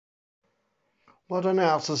What a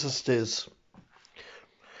narcissist is.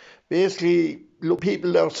 Basically,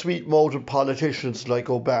 people that are sweet-mouthed politicians like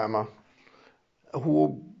Obama,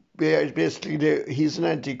 who basically he's an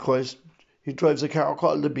antichrist. He drives a car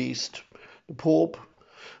called the Beast. The Pope,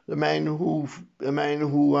 the man who's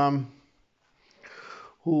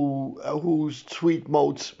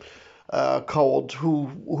sweet-mouthed coward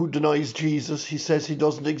who denies Jesus. He says he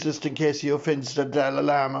doesn't exist in case he offends the Dalai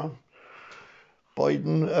Lama.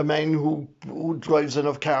 Biden, a man who drives in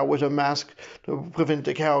a car with a mask to prevent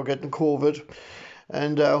the car getting COVID,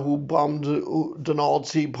 and who bombed the North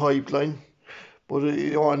Sea pipeline. But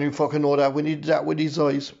you only fucking know that when he did that with his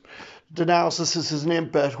eyes. The narcissist is an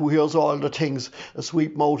impet who hears all the things a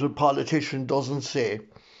sweet-mouthed politician doesn't say.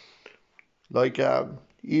 Like,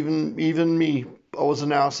 even me, I was a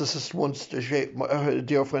narcissist once, a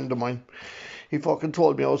dear friend of mine. He fucking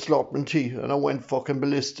told me I was slurping tea, and I went fucking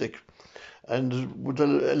ballistic. And with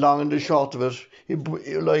the long and the short of it,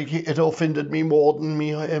 it offended me more than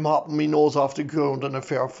him hopping me nose off the ground in a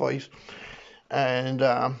fair fight. And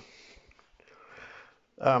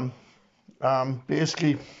um,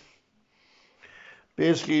 basically,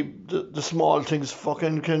 the small things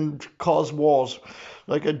fucking can cause wars,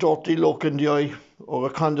 like a dirty look in the eye or a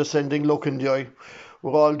condescending look in the eye.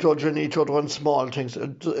 We're all judging each other on small things. A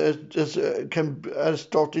dirty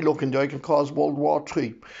look in the eye can cause World War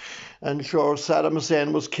III. And sure, Saddam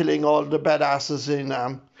Hussein was killing all the badasses in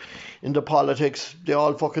the politics. They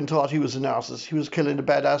all fucking thought he was a narcissist. He was killing the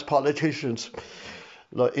badass politicians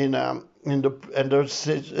in the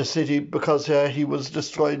city because he was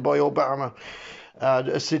destroyed by Obama.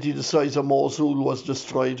 A city the size of Mosul was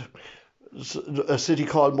destroyed. A city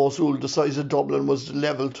called Mosul, the size of Dublin, was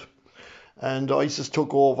leveled, and ISIS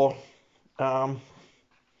took over. Um,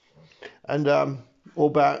 and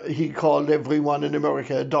Obama, he called everyone in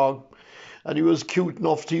America a dog, and he was cute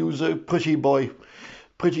enough to use a pretty boy,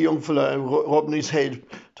 pretty young fella, rubbing his head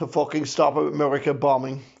to fucking stop America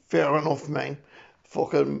bombing. Fair enough, man.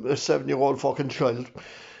 Fucking a 7-year-old fucking child.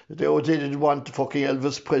 They didn't want fucking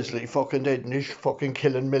Elvis Presley, fucking dead fucking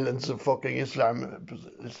killing millions of fucking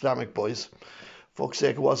Islamic boys. Fuck's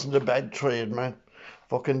sake, it wasn't a bad trade, man.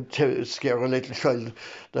 Fucking scare a little child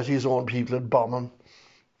that his own people had bomb him.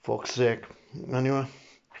 Fuck's sake. Anyway,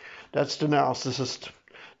 that's the narcissist.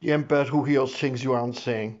 The empath who hears things you aren't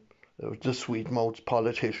saying. The sweet-mouthed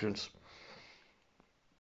politicians.